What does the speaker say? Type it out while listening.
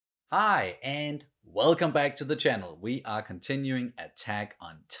Hi, and welcome back to the channel. We are continuing Attack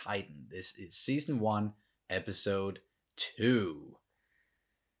on Titan. This is Season 1, Episode 2.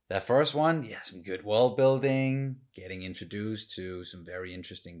 That first one, yeah, some good world building, getting introduced to some very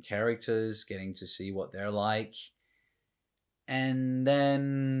interesting characters, getting to see what they're like. And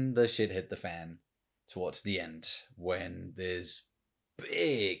then the shit hit the fan towards the end when this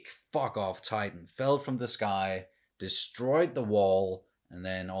big fuck-off Titan fell from the sky, destroyed the wall, and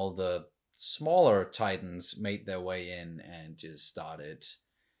then all the smaller Titans made their way in and just started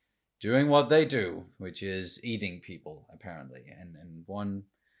doing what they do, which is eating people, apparently. And one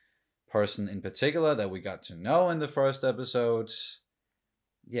person in particular that we got to know in the first episode,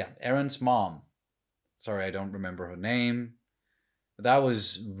 yeah, Eren's mom. Sorry, I don't remember her name. But that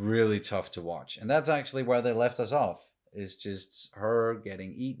was really tough to watch. And that's actually where they left us off. It's just her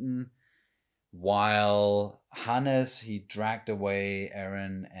getting eaten, while Hannes, he dragged away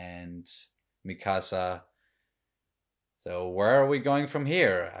Eren and Mikasa. So where are we going from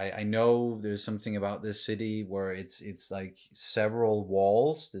here? I know there's something about this city where it's like several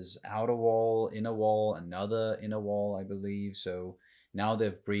walls. There's outer wall, inner wall, another inner wall, I believe. So now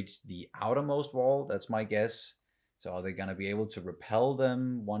they've breached the outermost wall. That's my guess. So are they going to be able to repel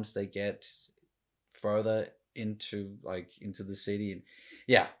them once they get further into the city?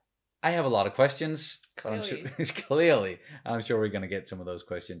 Yeah. I have a lot of questions. Clearly. I'm sure we're going to get some of those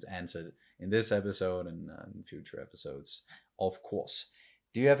questions answered in this episode and in future episodes, of course.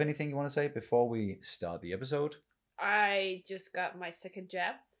 Do you have anything you want to say before we start the episode? I just got my second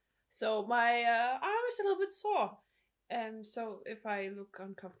jab, so my arm is a little bit sore. So if I look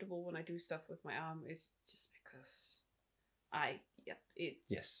uncomfortable when I do stuff with my arm, it's just because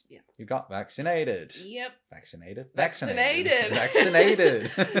Yes. Yeah. You got vaccinated. Yep. Vaccinated. Vaccinated. Vaccinated.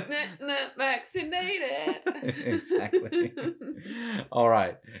 Exactly. All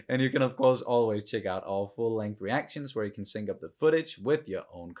right. And you can, of course, always check out our full-length reactions where you can sync up the footage with your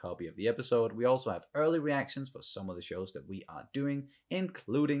own copy of the episode. We also have early reactions for some of the shows that we are doing,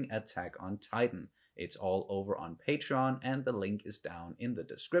 including Attack on Titan. It's all over on Patreon, and the link is down in the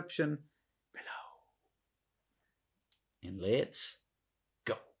description below. And let's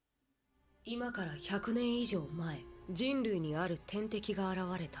go. 今から100年以上前、人類にある天敵が現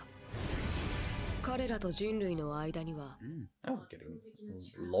れた。彼らと人類の間には、Oh, getting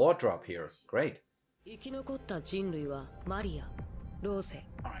lore drop here. Great. 生き残った人類はマリア、ローセ、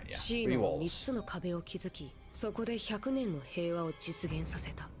シーノの3つの壁を築き、そこで100年の平和を実現さ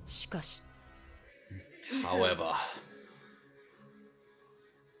せた。しかし、However,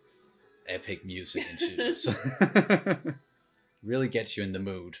 epic music ensues. Really gets you in the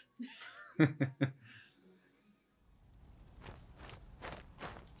mood. The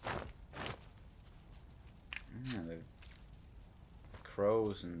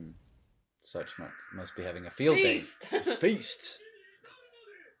crows and such must be having a field day. Feast.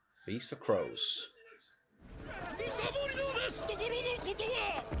 Feast for crows.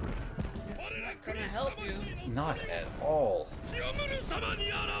 Can I help you? Not at all. The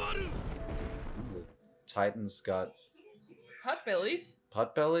Titans got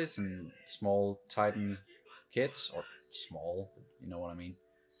potbellies and small Titan kids, or small, you know what I mean?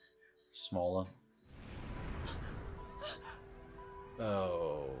 Smaller.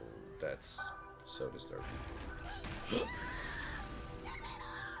 Oh, that's so disturbing.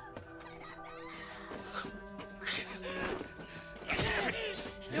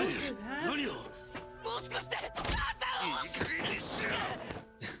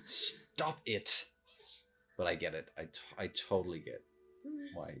 Stop it. But I get it. I totally get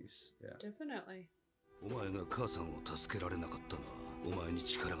why he's, yeah. Definitely. Whoa.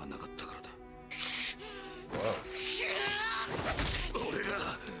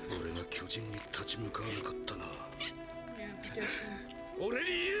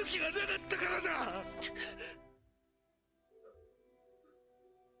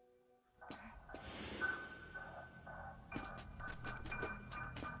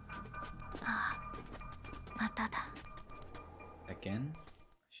 Again?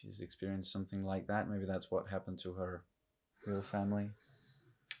 She's experienced something like that. Maybe that's what happened to her real family.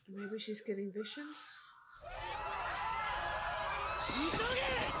 Maybe she's getting visions?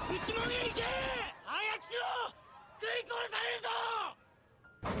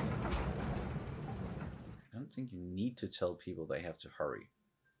 I don't think you need to tell people they have to hurry.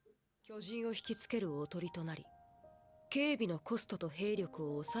 巨人を引きつけるおとりとなり、警備のコストと兵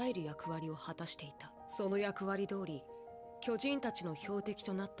力を抑える役割を果たしていた。その役割通り、巨人たちの標的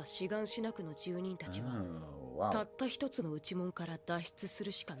となったシガンシナ区の住人たちは、たった一つの内門から脱出す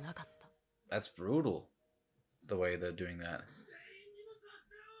るしかなかった。That's brutal, the way they're doing that.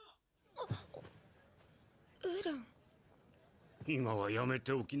 エレン。今はやめ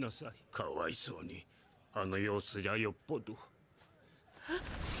ておきなさい。かわいそうに。あの様子じゃよっぽど。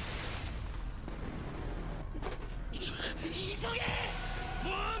急げ！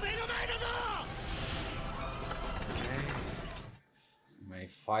もう目の前だぞ！ May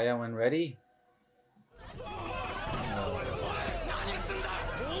fire when ready. 何すんだ！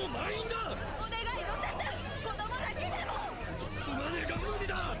もう満員だ！お願い乗せて！子供だけでも！すまねえが無理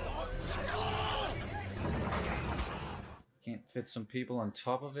だ！ Can't fit some people on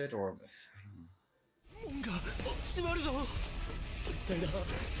top of it, or 門が閉まるぞ！絶対だ！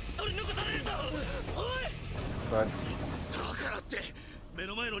取り残されるぞ！おい！ but だからって目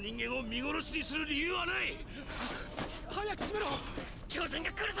の前の人間を見殺しにする理由はない！早く閉めろ！巨人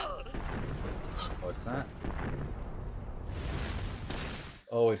が来るぞ！ what's that?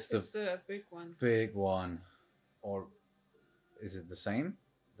 Oh, it's It's the the big one. big one. Or is it the same?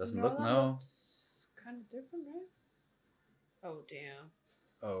 Doesn't No, look that no. looks kind of different, right? Oh damn.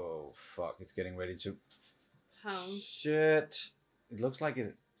 Oh fuck! It's getting ready to. Hounds. Shit! It looks like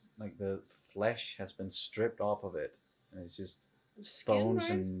the flesh has been stripped off of it, and it's just Skin, bones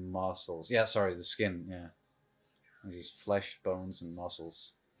right? and muscles. Yeah, sorry, the skin. Yeah, it's just flesh, bones, and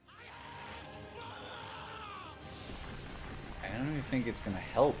muscles. I don't even think it's gonna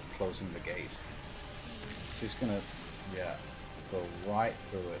help closing the gate. It's just gonna, yeah, go right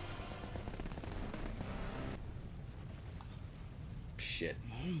through it. Shit.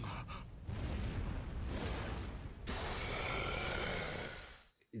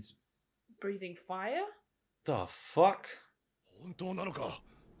 It's Breathing fire? the fuck? 本当なのか？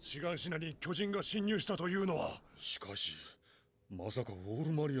シガンシナに巨人が侵入したというのは。しかし、まさかウォー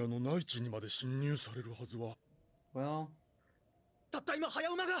ルマリアの内地にまで侵入されるはずは。Well, たった今早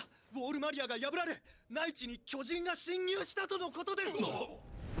馬がウォールマリアが破られ内地に巨人が侵入したとのことです。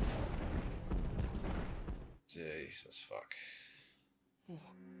 Jesus fuck.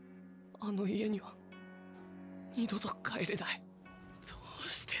 あの家には二度と帰れない。どう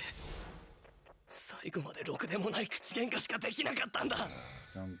して最後までろくでもない口喧嘩しかできなかったんだ。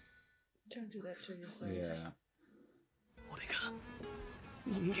 Don't. Don't do that to yourself. Yeah. 俺が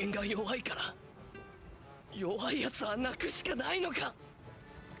人間が弱いから弱いやつは泣くしかないのか。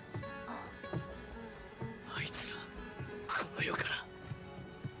あいつらこの世か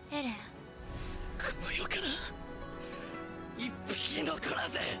らエレン、この世から一匹残ら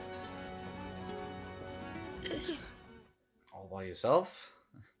ぜ。 All by yourself?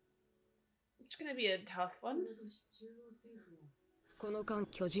 It's gonna be a tough one. この間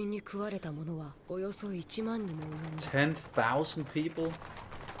巨人に食われた者はおよそ1万にも及んだ。 10,000 people? Oh.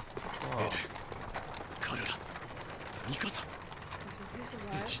 彼ら、ミカサ、 He's 無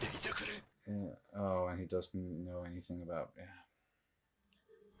alive. 事でいてくれ。 Yeah. Oh, and he doesn't know anything about. Yeah.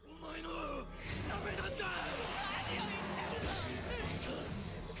 お前のダメなんだ。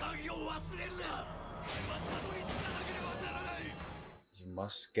鍵を忘れるな。今たどり着かなければならない。 You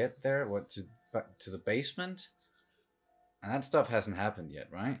must get there. What back to the basement? And that stuff hasn't happened yet,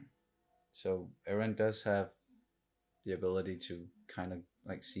 right? So Eren does have the ability to kind of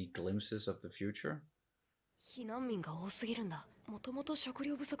like see glimpses of the future. 避難民が多すぎるんだ。もともと食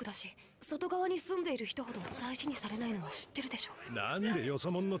料不足だし、外側に住んでいる人ほど大事にされないのは知ってるでしょ。なんでよ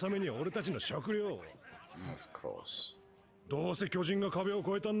そ者のために俺たちの食料を。 Of course. どうせ巨人が壁を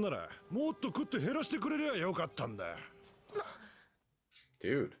越えたんなら、もっと食って減らしてくれりゃよかったんだ。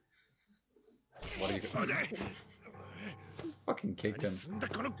 Dude. What are you fucking kicked him. すんだ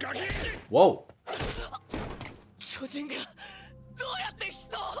このガキ。 Whoa! 巨人がどうやって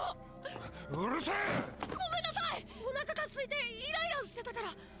人を。うるせえ。ごめんなさい。お腹が空いてイライラしてたから。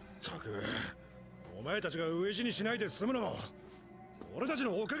ったく、お前たちが飢え死にしないで済むのも俺たち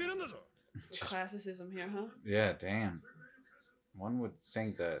のおかげなんだぞ。 Classicism here, huh? Yeah, damn. One would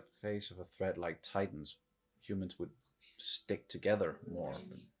think that face of a threat like Titans, humans would stick together more,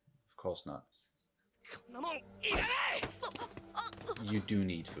 but of course not. こんなもんいらない。 You do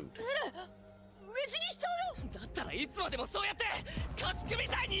need food. 飢え死にしちゃうよ。だったらいつまでもそうやって家畜み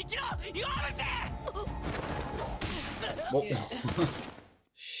たいに生きろ弱虫。 Whoa.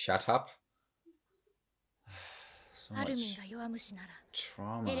 Shut up. So アルミン much が弱虫ならエ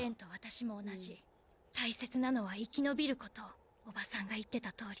trauma. レンと私も同じ。大切なのは生き延びること。おばさんが言って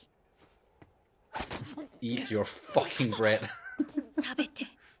た通り。 Eat your fucking bread. 食べて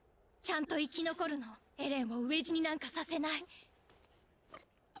ちゃんと生き残るの。エレンを飢え死になんかさせない。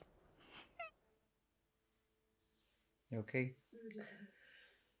 You okay?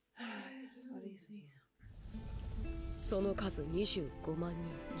 It's not easy. その数25万人。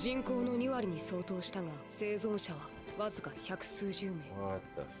人口の2割に相当したが、生存者はわずか百数十名。 What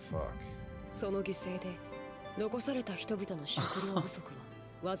the fuck? その犠牲で残された人々の食料不足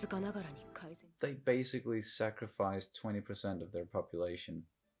はわずかながらに改善。 They basically sacrificed 20% of their population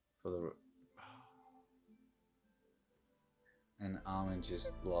for the... And Armin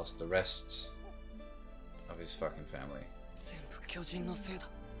just lost the rest of his fucking family. 全部巨人のせいだ。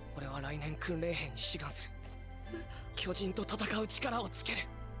俺は来年訓練兵に志願する。巨人と戦う力をつける。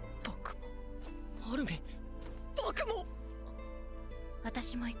僕もアルミン、僕も。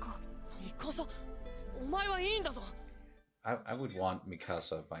私も行こう。ミカサ、お前はいいんだぞ。I would want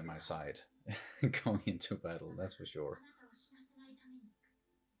Mikasa by my side going into battle, that's for sure.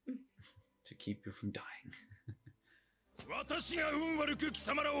 To keep you from dying. 私が運悪く貴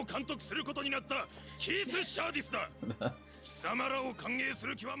様らを監督することになったキース・シャーディスだ。貴様らを歓迎す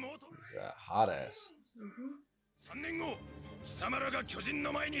る気はもと。He's a hot ass. 3年後、貴様らが巨人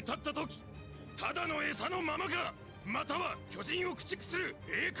の前に立った時、ただの餌のままか、または巨人を駆逐する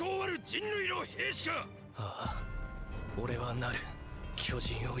栄光ある人類の兵士か。ああ、俺はなる。巨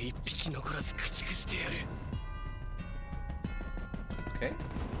人を一匹残らず駆逐してやる。Okay.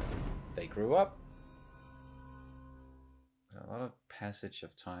 They grew up. A lot of passage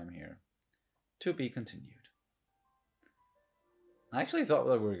of time here. To be continued. I actually thought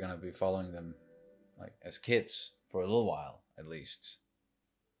that we were going to be following them like as kids for a little while, at least.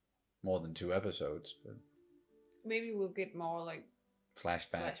 More than 2 episodes, but Maybe we'll get more like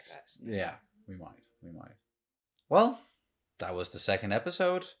flashbacks. Flashbacks. Yeah, we might. Well, that was the 2nd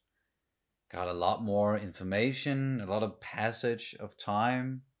episode. Got a lot more information, a lot of passage of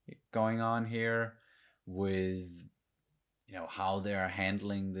time going on here with, you know, how they're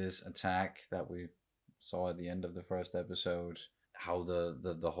handling this attack that we saw at the end of the 1st episode, how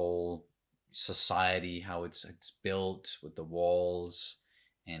the whole society, how it's built with the walls,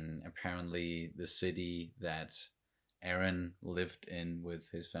 and apparently the city that Eren lived in with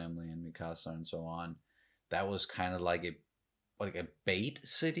his family and Mikasa and so on, that was kind of like a bait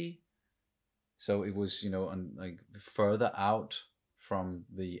city. So it was, you know, like further out from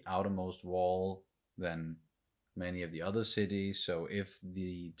the outermost wall than many of the other cities. So if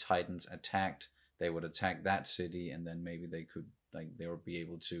the Titans attacked, they would attack that city, and then maybe they could, like, they would be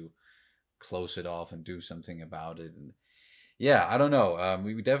able to close it off and do something about it. And yeah, I don't know.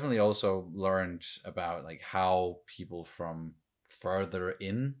 We definitely also learned about like how people from further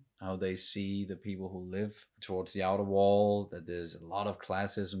in, how they see the people who live towards the outer wall, that there's a lot of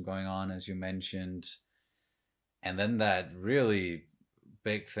classism going on, as you mentioned. And then that really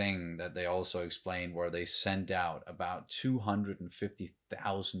big thing that they also explained, where they sent out about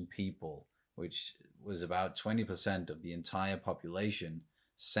 250,000 people, which was about 20% of the entire population,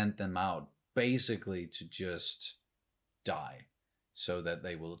 sent them out basically to just die, so that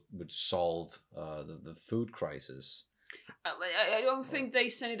they would solve the food crisis. I don't think they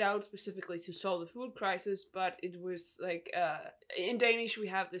sent it out specifically to solve the food crisis, but it was like in Danish we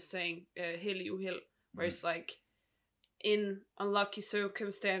have this saying "held i uheld," where it's like in unlucky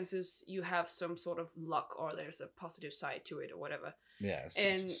circumstances you have some sort of luck, or there's a positive side to it, or whatever. Yeah,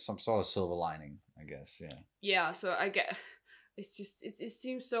 and some sort of silver lining, I guess. Yeah, so I get. It's just it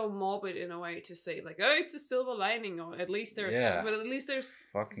seems so morbid in a way to say like, oh, it's a silver lining, or at least there's but at least there's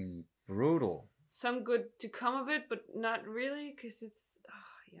fucking brutal. Some good to come of it, but not really, because it's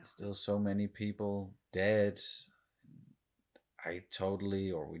still so many people dead. We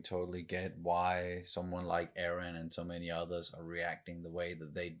totally get why someone like Eren and so many others are reacting the way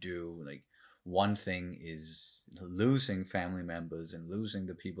that they do. Like, one thing is losing family members and losing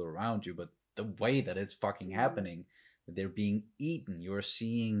the people around you, but the way that it's fucking happening, that they're being eaten. You're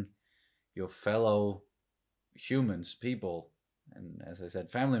seeing your fellow humans, people, and as I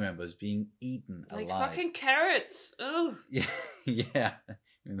said, family members being eaten like alive. Fucking carrots. Ugh. Yeah.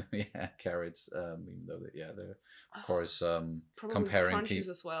 Yeah, carrots. Even though they're of course comparing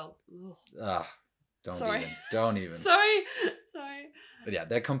people as well. Don't even. Sorry. But yeah,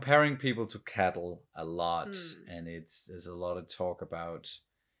 they're comparing people to cattle a lot, and there's a lot of talk about,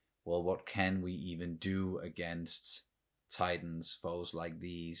 well, what can we even do against Titans, foes like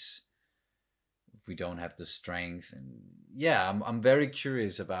these, if we don't have the strength? And yeah, I'm very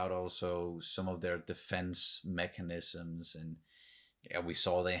curious about also some of their defense mechanisms. And yeah, we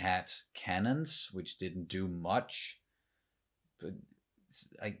saw they had cannons, which didn't do much, but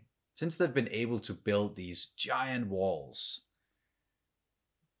since they've been able to build these giant walls,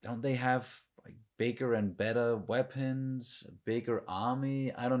 don't they have like bigger and better weapons, a bigger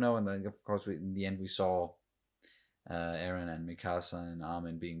army? I don't know. And then of course in the end we saw Eren and Mikasa and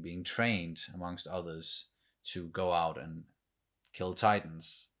Armin being trained, amongst others, to go out and kill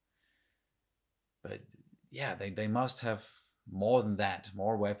Titans. But yeah, they must have more than that,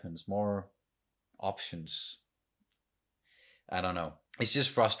 more weapons, more options. I don't know. It's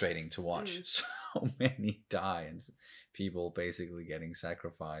just frustrating to watch so many die and people basically getting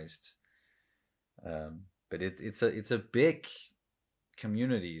sacrificed. But it's a big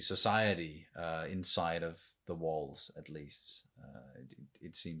community, society inside of the walls. At least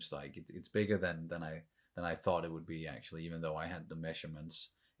it seems like it's bigger than I thought it would be, actually. Even though I had the measurements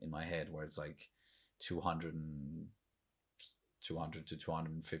in my head where it's like 200 to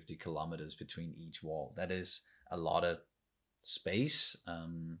 250 kilometers between each wall. That is a lot of space,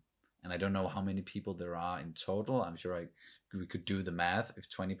 and I don't know how many people there are in total. I'm sure we could do the math. If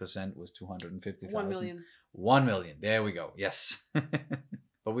 20% was 250,000, 1 million. 1 million, there we go. Yes.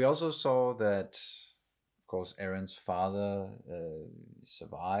 But we also saw that, of course, Aaron's father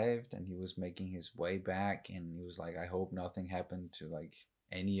survived, and he was making his way back, and he was like, I hope nothing happened to like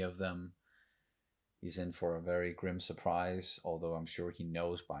any of them. He's in for a very grim surprise, although I'm sure he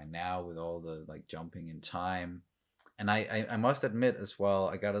knows by now with all the like jumping in time. And I must admit as well,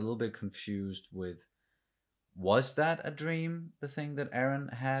 I got a little bit confused with, was that a dream, the thing that Aaron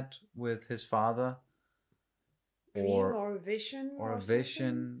had with his father? Dream or a vision? Or a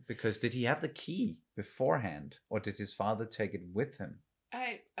vision? Because did he have the key beforehand, or did his father take it with him?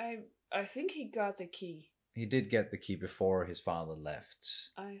 I think he got the key. He did get the key before his father left.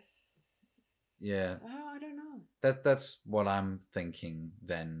 Yeah. Oh, I don't know. That's what I'm thinking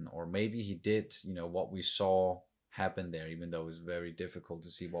then. Or maybe he did, you know, what we saw happen there, even though it was very difficult to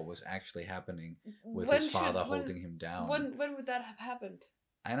see what was actually happening with his father holding him down. When would that have happened?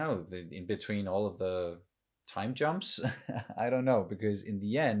 I know, in between all of the time jumps. I don't know, because in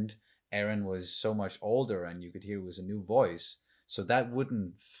the end, Aaron was so much older and you could hear it was a new voice. So that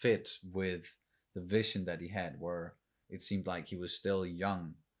wouldn't fit with the vision that he had, where it seemed like he was still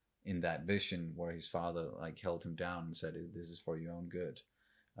young in that vision, where his father like held him down and said, this is for your own good,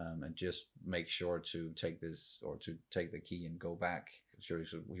 and just make sure to take this, or to take the key and go back. I'm sure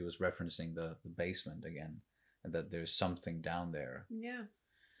he was referencing the basement again, and that there's something down there. Yeah.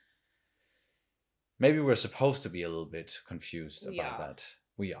 Maybe we're supposed to be a little bit confused about that.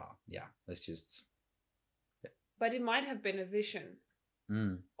 We are, yeah. Let's just... Yeah. But it might have been a vision.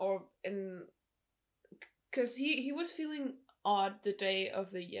 Or because he was feeling odd the day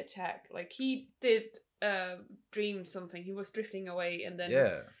of the attack. Like, he did dream something. He was drifting away, and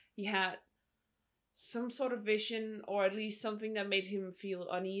then he had some sort of vision, or at least something that made him feel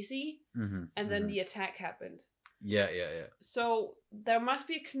uneasy. And then the attack happened. Yeah. So there must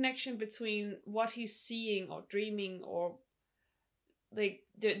be a connection between what he's seeing or dreaming, or like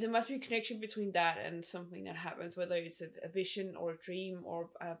there must be a connection between that and something that happens, whether it's a vision or a dream, or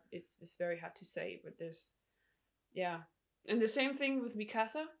it's very hard to say. But there's, and the same thing with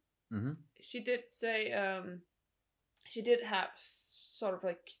Mikasa. She did say she did have sort of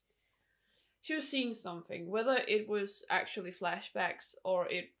like, she was seeing something, whether it was actually flashbacks or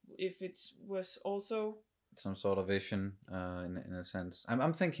if it was also some sort of vision, in a sense.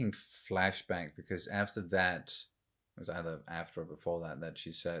 I'm thinking flashback, because after that, it was either after or before that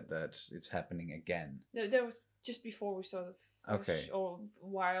she said that it's happening again. No, that was just before we saw the flash, or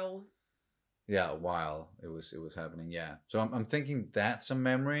while. Yeah, while it was happening. Yeah, so I'm thinking that's a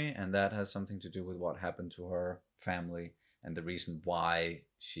memory, and that has something to do with what happened to her family and the reason why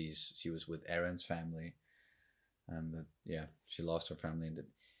she was with Aaron's family, and that she lost her family and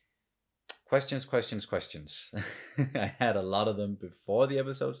Questions. I had a lot of them before the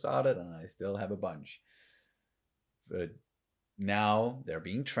episode started, and I still have a bunch. But now they're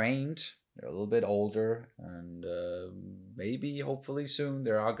being trained. They're a little bit older, and maybe, hopefully soon,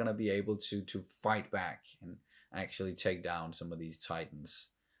 they are going to be able to fight back and actually take down some of these titans.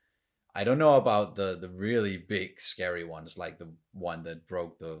 I don't know about the really big, scary ones, like the one that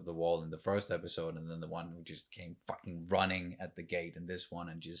broke the wall in the first episode, and then the one who just came fucking running at the gate in this one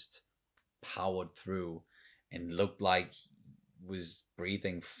and just powered through and looked like was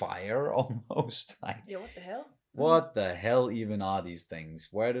breathing fire almost. Like, what the hell? What the hell even are these things?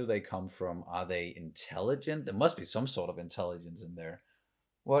 Where do they come from? Are they intelligent? There must be some sort of intelligence in there.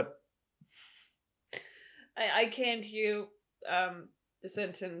 What? I can't hear the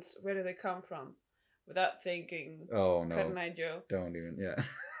sentence, where do they come from, without thinking, oh no, Cut Night Joe. Don't even,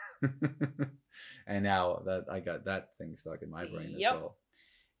 And now that I got that thing stuck in my brain as well.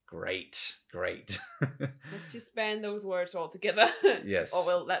 Great. Let's just ban those words altogether. Yes. Or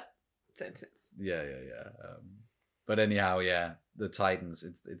well, that sentence. Yeah. But anyhow, the Titans,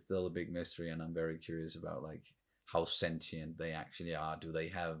 it's still a big mystery, and I'm very curious about like how sentient they actually are. Do they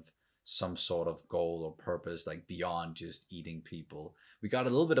have some sort of goal or purpose, like beyond just eating people? We got a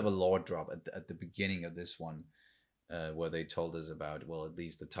little bit of a lore drop at the beginning of this one, where they told us about, well, at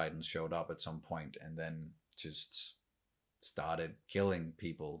least the Titans showed up at some point and then just started killing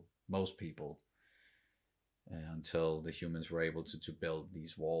people, most people, until the humans were able to build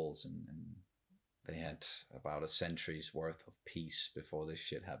these walls, and they had about a century's worth of peace before this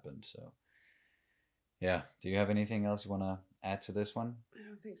shit happened. So yeah, do you have anything else you want to add to this one? I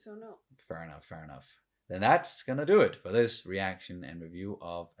don't think so, no. Fair enough. Then that's gonna do it for this reaction and review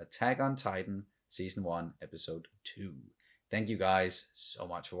of Attack on Titan Season 1, Episode 2. Thank you guys so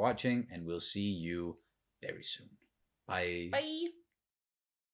much for watching, and we'll see you very soon. Bye. Bye.